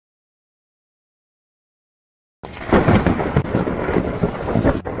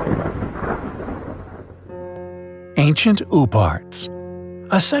Ancient Uparts.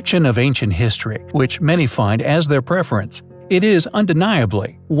 A section of ancient history which many find as their preference. It is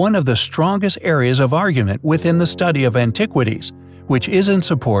undeniably one of the strongest areas of argument within the study of antiquities, which is in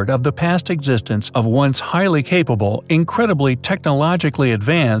support of the past existence of once highly capable, incredibly technologically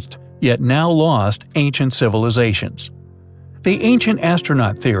advanced, yet now lost ancient civilizations. The ancient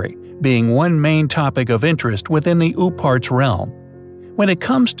astronaut theory being one main topic of interest within the Uparts realm. When it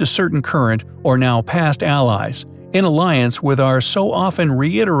comes to certain current or now past allies, in alliance with our so often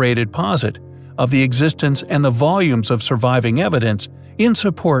reiterated posit of the existence and the volumes of surviving evidence in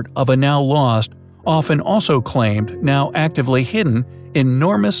support of a now lost, often also claimed, now actively hidden,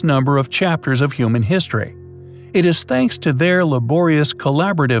 enormous number of chapters of human history. It is thanks to their laborious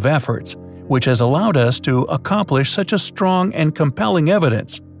collaborative efforts which has allowed us to accomplish such a strong and compelling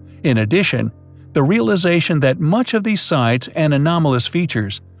evidence. In addition, the realization that much of these sites and anomalous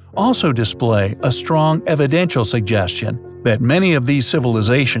features also display a strong evidential suggestion that many of these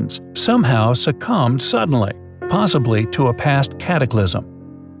civilizations somehow succumbed suddenly, possibly to a past cataclysm.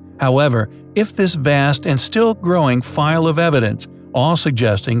 However, if this vast and still growing file of evidence, all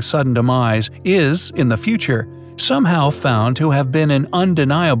suggesting sudden demise, is, in the future, somehow found to have been an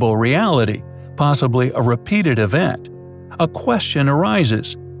undeniable reality, possibly a repeated event, a question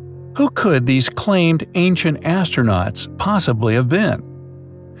arises: who could these claimed ancient astronauts possibly have been?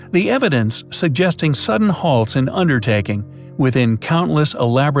 The evidence suggesting sudden halts in undertaking within countless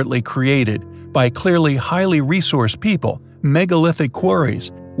elaborately created, by clearly highly resourced people, megalithic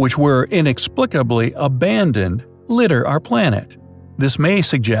quarries, which were inexplicably abandoned, litter our planet. This may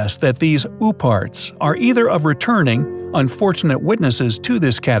suggest that these Uparts are either of returning, unfortunate witnesses to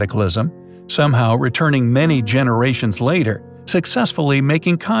this cataclysm, somehow returning many generations later, successfully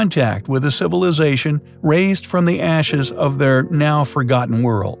making contact with a civilization raised from the ashes of their now forgotten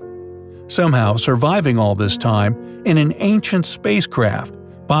world. Somehow surviving all this time in an ancient spacecraft,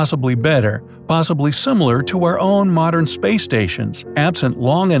 possibly better, possibly similar to our own modern space stations, absent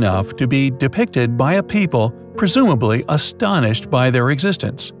long enough to be depicted by a people presumably astonished by their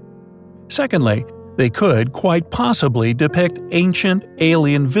existence. Secondly, they could quite possibly depict ancient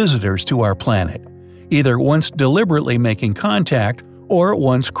alien visitors to our planet, either once deliberately making contact or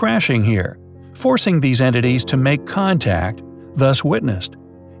once crashing here, forcing these entities to make contact, thus witnessed.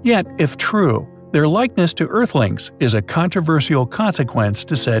 Yet, if true, their likeness to Earthlings is a controversial consequence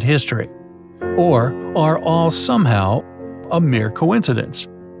to said history. Or are all somehow a mere coincidence?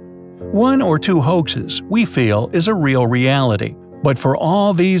 One or two hoaxes, we feel, is a real reality, but for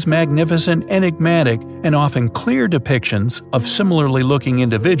all these magnificent, enigmatic, and often clear depictions of similarly looking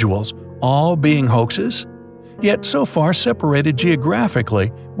individuals all being hoaxes? Yet so far separated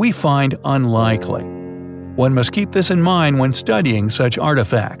geographically, we find unlikely. One must keep this in mind when studying such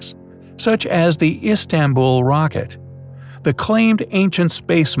artifacts, such as the Istanbul rocket, the claimed ancient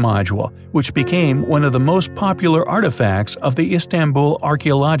space module which became one of the most popular artifacts of the Istanbul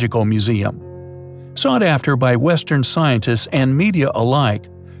Archaeological Museum. Sought after by Western scientists and media alike,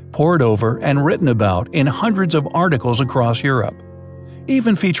 pored over and written about in hundreds of articles across Europe,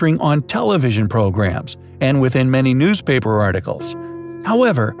 even featuring on television programs and within many newspaper articles.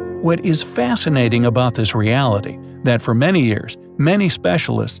 However, what is fascinating about this reality, that for many years, many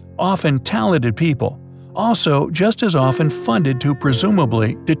specialists, often talented people, also just as often funded to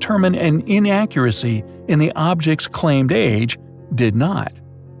presumably determine an inaccuracy in the object's claimed age, did not.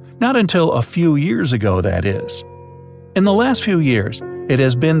 Not until a few years ago, that is. In the last few years, it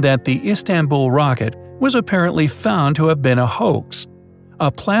has been that the Istanbul rocket was apparently found to have been a hoax,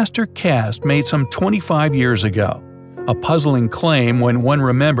 a plaster cast made some 25 years ago. A puzzling claim when one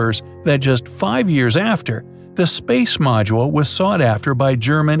remembers that just 5 years after, the space module was sought after by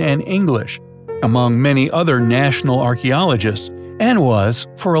German and English, among many other national archaeologists, and was,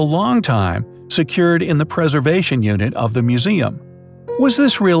 for a long time, secured in the preservation unit of the museum. Was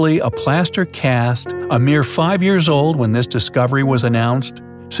this really a plaster cast, a mere 5 years old when this discovery was announced,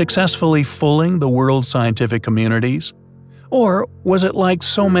 successfully fooling the world's scientific communities? Or was it like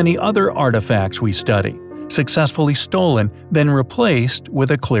so many other artifacts we study, successfully stolen, then replaced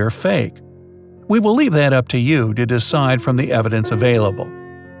with a clear fake? We will leave that up to you to decide from the evidence available.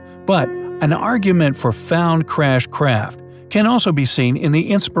 But an argument for found crash craft can also be seen in the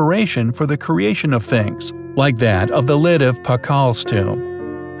inspiration for the creation of things, like that of the lid of Pakal's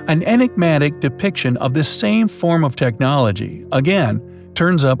tomb. An enigmatic depiction of this same form of technology, again,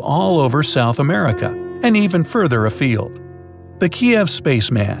 turns up all over South America, and even further afield. The Kiev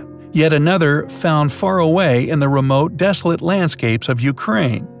spaceman, yet another found far away in the remote, desolate landscapes of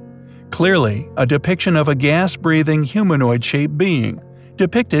Ukraine. Clearly, a depiction of a gas-breathing humanoid-shaped being,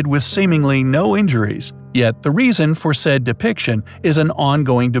 depicted with seemingly no injuries, Yet the reason for said depiction is an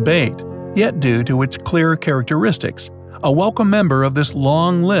ongoing debate, yet due to its clear characteristics, a welcome member of this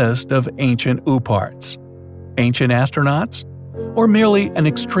long list of ancient OOParts. Ancient astronauts? Or merely an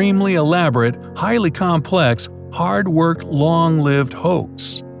extremely elaborate, highly complex, hard-worked, long-lived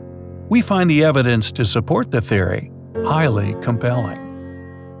hoax? We find the evidence to support the theory highly compelling.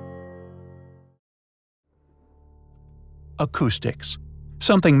 Acoustics.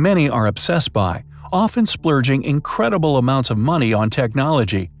 Something many are obsessed by, often splurging incredible amounts of money on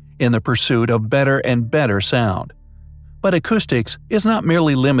technology in the pursuit of better and better sound. But acoustics is not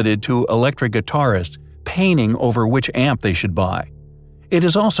merely limited to electric guitarists painting over which amp they should buy. It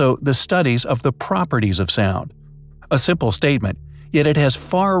is also the studies of the properties of sound. A simple statement, yet it has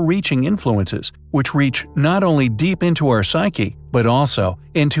far-reaching influences which reach not only deep into our psyche, but also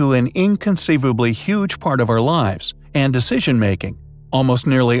into an inconceivably huge part of our lives and decision-making. Almost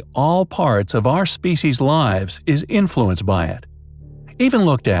nearly all parts of our species' lives is influenced by it. Even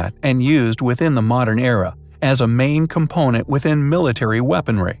looked at and used within the modern era as a main component within military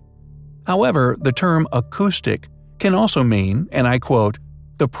weaponry. However, the term acoustic can also mean, and I quote,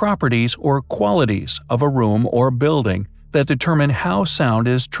 "the properties or qualities of a room or building that determine how sound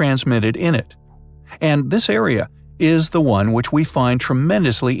is transmitted in it." And this area is the one which we find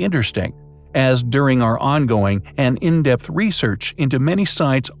tremendously interesting, as during our ongoing and in-depth research into many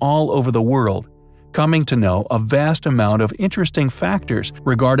sites all over the world, coming to know a vast amount of interesting factors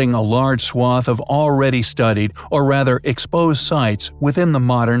regarding a large swath of already studied or rather exposed sites within the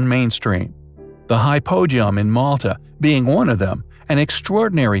modern mainstream. The Hypogeum in Malta being one of them, an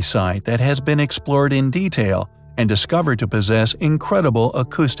extraordinary site that has been explored in detail and discovered to possess incredible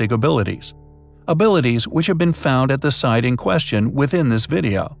acoustic abilities. Abilities which have been found at the site in question within this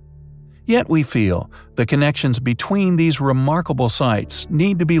video. Yet we feel the connections between these remarkable sites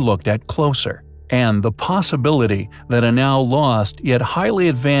need to be looked at closer, and the possibility that a now lost yet highly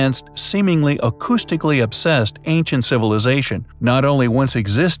advanced, seemingly acoustically obsessed ancient civilization not only once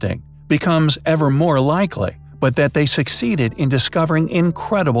existing becomes ever more likely, but that they succeeded in discovering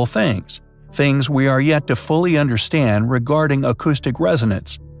incredible things we are yet to fully understand regarding acoustic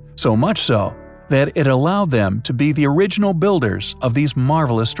resonance, so much so that it allowed them to be the original builders of these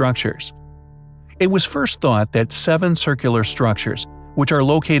marvelous structures. It was first thought that 7 circular structures, which are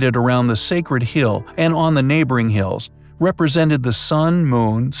located around the sacred hill and on the neighboring hills, represented the Sun,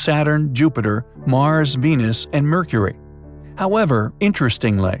 Moon, Saturn, Jupiter, Mars, Venus, and Mercury. However,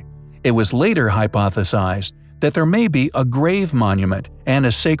 interestingly, it was later hypothesized that there may be a grave monument and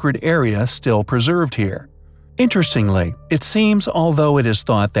a sacred area still preserved here. Interestingly, it seems although it is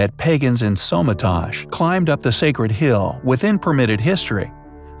thought that pagans in Somatosh climbed up the sacred hill within permitted history,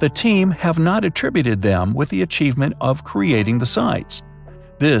 the team have not attributed them with the achievement of creating the sites.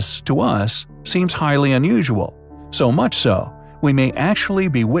 This, to us, seems highly unusual, so much so we may actually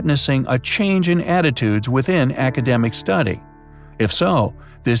be witnessing a change in attitudes within academic study. If so,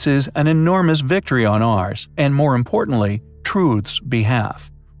 this is an enormous victory on ours, and more importantly, truth's behalf.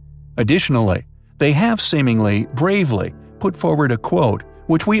 Additionally, they have seemingly bravely put forward a quote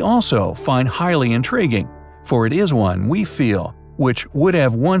which we also find highly intriguing, for it is one we feel which would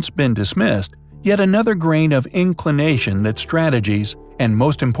have once been dismissed, yet another grain of inclination that strategies and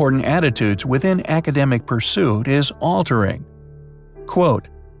most important attitudes within academic pursuit is altering. Quote,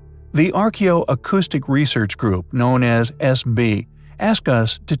 "The Archaeoacoustic Research Group, known as SB, ask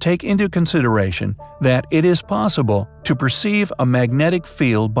us to take into consideration that it is possible to perceive a magnetic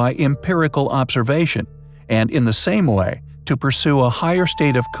field by empirical observation, and in the same way to pursue a higher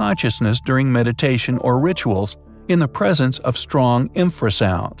state of consciousness during meditation or rituals in the presence of strong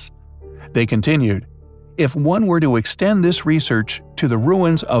infrasounds." They continued, "If one were to extend this research to the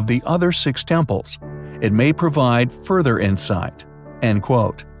ruins of the other 6 temples, it may provide further insight." End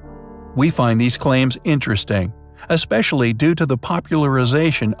quote. We find these claims interesting, especially due to the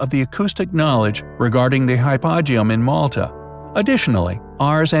popularization of the acoustic knowledge regarding the Hypogeum in Malta. Additionally,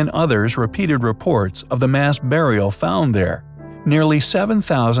 ours and others' repeated reports of the mass burial found there, nearly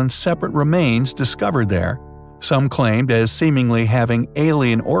 7,000 separate remains discovered there, some claimed as seemingly having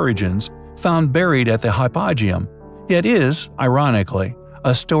alien origins, found buried at the Hypogeum, yet is, ironically,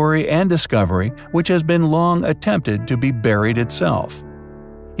 a story and discovery which has been long attempted to be buried itself.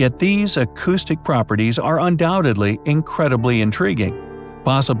 Yet these acoustic properties are undoubtedly incredibly intriguing,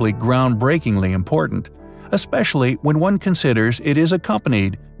 possibly groundbreakingly important, especially when one considers it is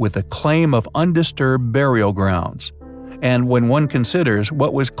accompanied with the claim of undisturbed burial grounds, and when one considers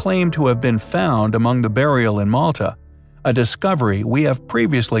what was claimed to have been found among the burial in Malta, a discovery we have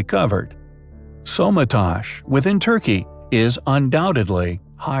previously covered. Somatosh, within Turkey, is undoubtedly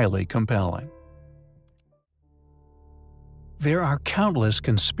highly compelling. There are countless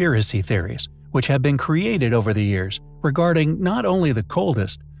conspiracy theories which have been created over the years regarding not only the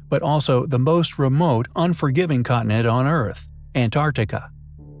coldest, but also the most remote, unforgiving continent on Earth, Antarctica.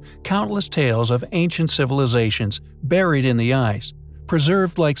 Countless tales of ancient civilizations buried in the ice,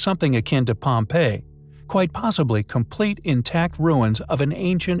 preserved like something akin to Pompeii, quite possibly complete intact ruins of an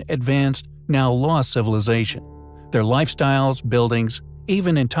ancient, advanced, now lost civilization. Their lifestyles, buildings,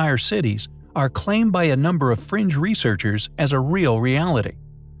 even entire cities are claimed by a number of fringe researchers as a real reality.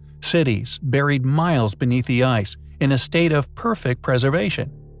 Cities buried miles beneath the ice in a state of perfect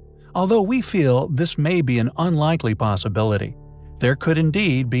preservation. Although we feel this may be an unlikely possibility, there could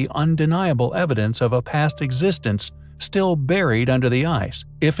indeed be undeniable evidence of a past existence still buried under the ice,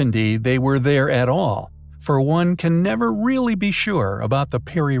 if indeed they were there at all, for one can never really be sure about the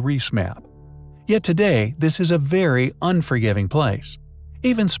Piri Reis map. Yet today, this is a very unforgiving place,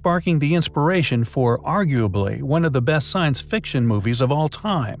 even sparking the inspiration for arguably one of the best science fiction movies of all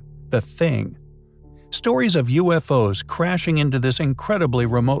time, The Thing. Stories of UFOs crashing into this incredibly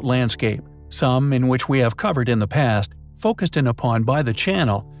remote landscape, some in which we have covered in the past, focused in upon by the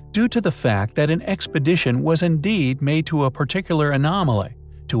channel due to the fact that an expedition was indeed made to a particular anomaly,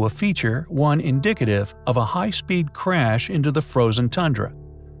 to a feature one indicative of a high-speed crash into the frozen tundra.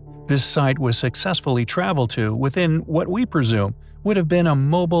 This site was successfully traveled to within what we presume would have been a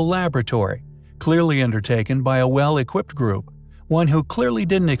mobile laboratory, clearly undertaken by a well-equipped group, one who clearly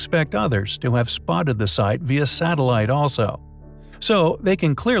didn't expect others to have spotted the site via satellite also. So they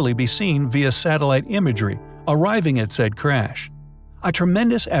can clearly be seen via satellite imagery arriving at said crash. A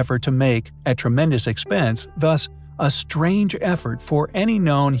tremendous effort to make at tremendous expense, thus a strange effort for any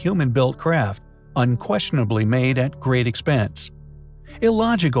known human-built craft, unquestionably made at great expense.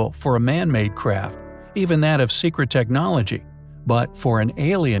 Illogical for a man-made craft, even that of secret technology, but for an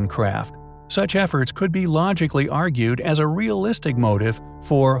alien craft, such efforts could be logically argued as a realistic motive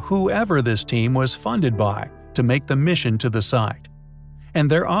for whoever this team was funded by to make the mission to the site. And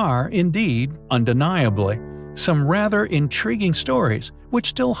there are, indeed, undeniably, some rather intriguing stories which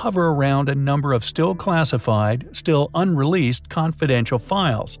still hover around a number of still classified, still unreleased confidential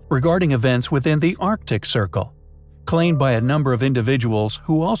files regarding events within the Arctic Circle, claimed by a number of individuals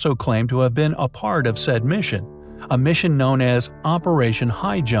who also claim to have been a part of said mission. A mission known as Operation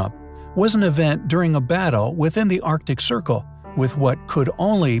High Jump was an event during a battle within the Arctic Circle with what could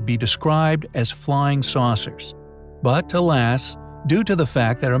only be described as flying saucers. But alas, due to the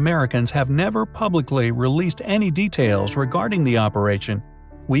fact that Americans have never publicly released any details regarding the operation,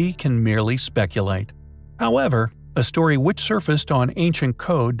 we can merely speculate. However, a story which surfaced on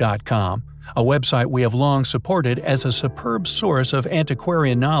ancientcode.com, a website we have long supported as a superb source of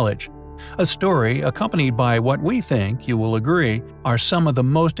antiquarian knowledge, a story accompanied by what we think, you will agree, are some of the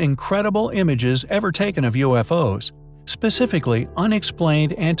most incredible images ever taken of UFOs, specifically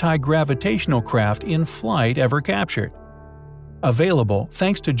unexplained anti-gravitational craft in flight ever captured. Available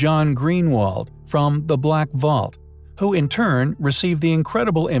thanks to John Greenwald from The Black Vault, who in turn received the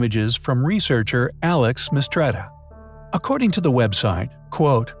incredible images from researcher Alex Mistretta. According to the website,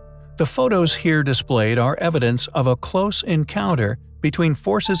 quote, "The photos here displayed are evidence of a close encounter between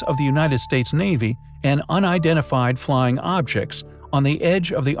forces of the United States Navy and unidentified flying objects on the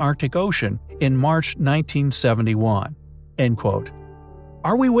edge of the Arctic Ocean in March 1971." End quote.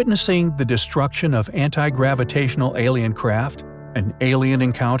 Are we witnessing the destruction of anti-gravitational alien craft, an alien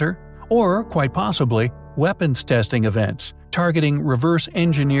encounter, or, quite possibly, weapons testing events targeting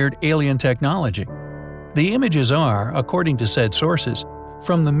reverse-engineered alien technology? The images are, according to said sources,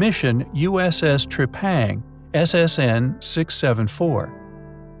 from the mission USS Tripang SSN 674.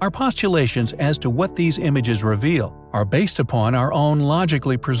 Our postulations as to what these images reveal are based upon our own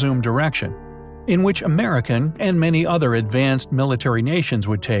logically presumed direction, in which American and many other advanced military nations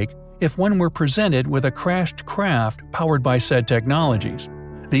would take if one were presented with a crashed craft powered by said technologies.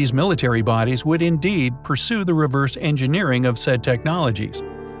 These military bodies would indeed pursue the reverse engineering of said technologies,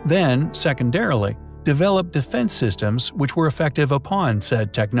 then, secondarily, develop defense systems which were effective upon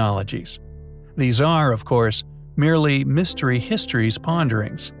said technologies. These are, of course, merely mystery history's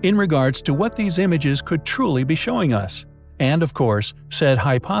ponderings in regards to what these images could truly be showing us. And of course, said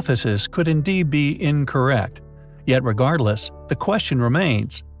hypothesis could indeed be incorrect. Yet regardless, the question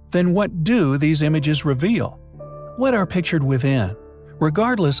remains, then what do these images reveal? What are pictured within?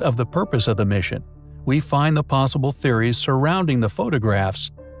 Regardless of the purpose of the mission, we find the possible theories surrounding the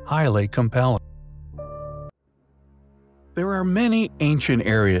photographs highly compelling. There are many ancient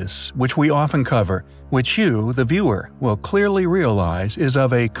areas which we often cover, which you, the viewer, will clearly realize is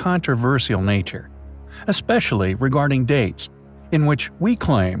of a controversial nature, especially regarding dates, in which we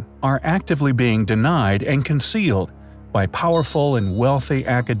claim are actively being denied and concealed by powerful and wealthy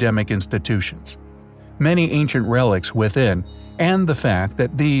academic institutions. Many ancient relics within, and the fact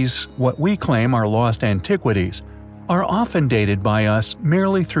that these, what we claim are lost antiquities, are often dated by us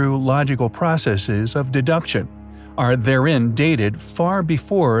merely through logical processes of deduction, are therein dated far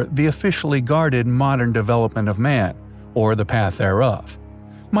before the officially guarded modern development of man, or the path thereof.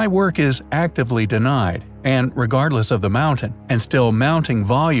 My work is actively denied, and regardless of the mountain and still mounting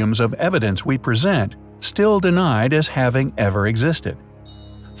volumes of evidence we present, still denied as having ever existed.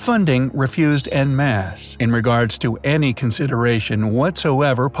 Funding refused en masse in regards to any consideration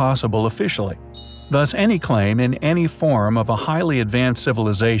whatsoever possible officially. Thus any claim in any form of a highly advanced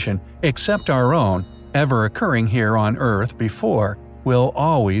civilization except our own, ever occurring here on Earth before, will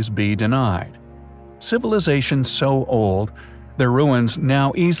always be denied. Civilizations so old, their ruins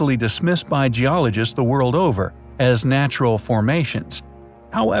now easily dismissed by geologists the world over as natural formations.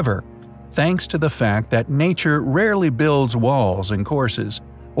 However, thanks to the fact that nature rarely builds walls and courses,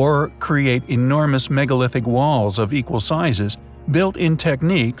 or create enormous megalithic walls of equal sizes, built in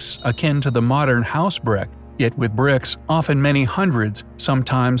techniques akin to the modern house brick, yet with bricks often many hundreds,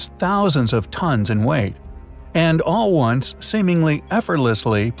 sometimes thousands of tons in weight, and all once seemingly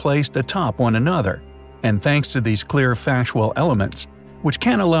effortlessly placed atop one another, and thanks to these clear factual elements, which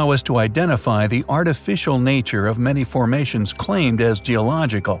can allow us to identify the artificial nature of many formations claimed as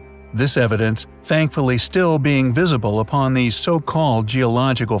geological, this evidence thankfully still being visible upon these so-called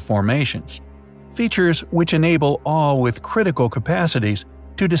geological formations. Features which enable all with critical capacities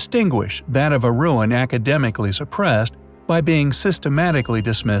to distinguish that of a ruin academically suppressed by being systematically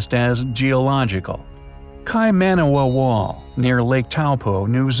dismissed as geological. Kaimanawa Wall, near Lake Taupo,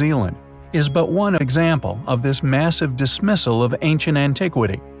 New Zealand, is but one example of this massive dismissal of ancient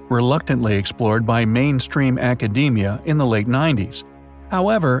antiquity, reluctantly explored by mainstream academia in the late 90s.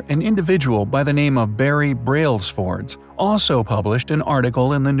 However, an individual by the name of Barry Brailsford also published an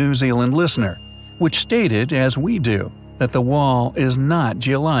article in the New Zealand Listener, which stated, as we do, that the wall is not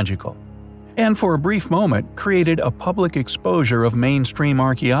geological, and for a brief moment created a public exposure of mainstream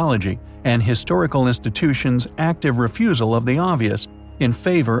archaeology and historical institutions' active refusal of the obvious in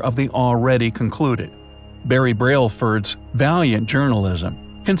favor of the already concluded. Barry Brailsford's valiant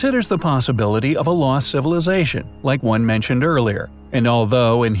journalism considers the possibility of a lost civilization, like one mentioned earlier, and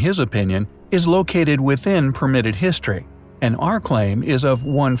although, in his opinion, is located within permitted history, and our claim is of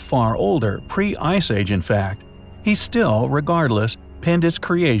one far older, pre-Ice Age in fact, he still, regardless, pinned its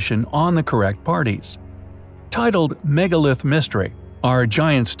creation on the correct parties. Titled Megalith Mystery, are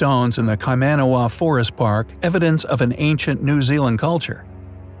giant stones in the Kaimanawa Forest Park evidence of an ancient New Zealand culture?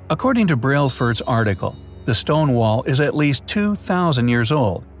 According to Brailsford's article, the stone wall is at least 2,000 years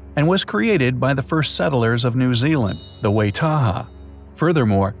old and was created by the first settlers of New Zealand, the Waitaha.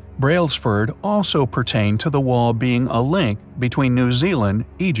 Furthermore, Brailsford also pertained to the wall being a link between New Zealand,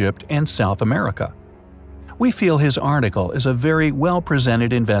 Egypt, and South America. We feel his article is a very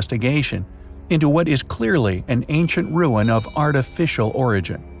well-presented investigation into what is clearly an ancient ruin of artificial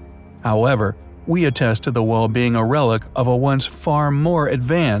origin. However, we attest to the wall being a relic of a once far more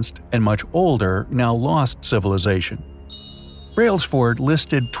advanced and much older, now lost civilization. Brailsford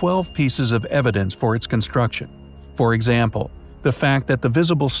listed 12 pieces of evidence for its construction. For example, the fact that the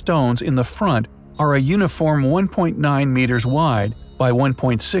visible stones in the front are a uniform 1.9 meters wide by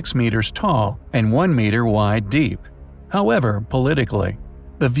 1.6 meters tall and 1 meter wide deep. However, politically,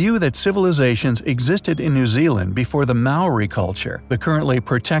 the view that civilizations existed in New Zealand before the Maori culture, the currently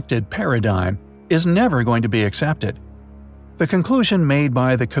protected paradigm, is never going to be accepted. The conclusion made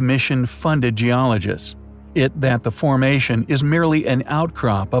by the commission-funded geologists, that the formation is merely an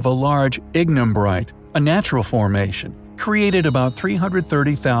outcrop of a large ignimbrite, a natural formation, created about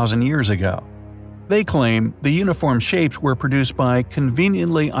 330,000 years ago. They claim the uniform shapes were produced by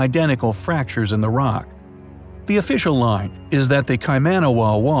conveniently identical fractures in the rock. The official line is that the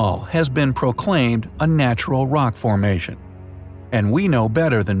Kaimanawa Wall has been proclaimed a natural rock formation. And we know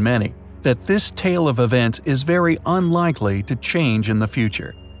better than many that this tale of events is very unlikely to change in the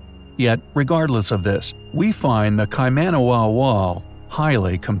future. Yet, regardless of this, we find the Kaimanawa Wall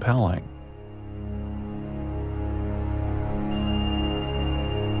highly compelling.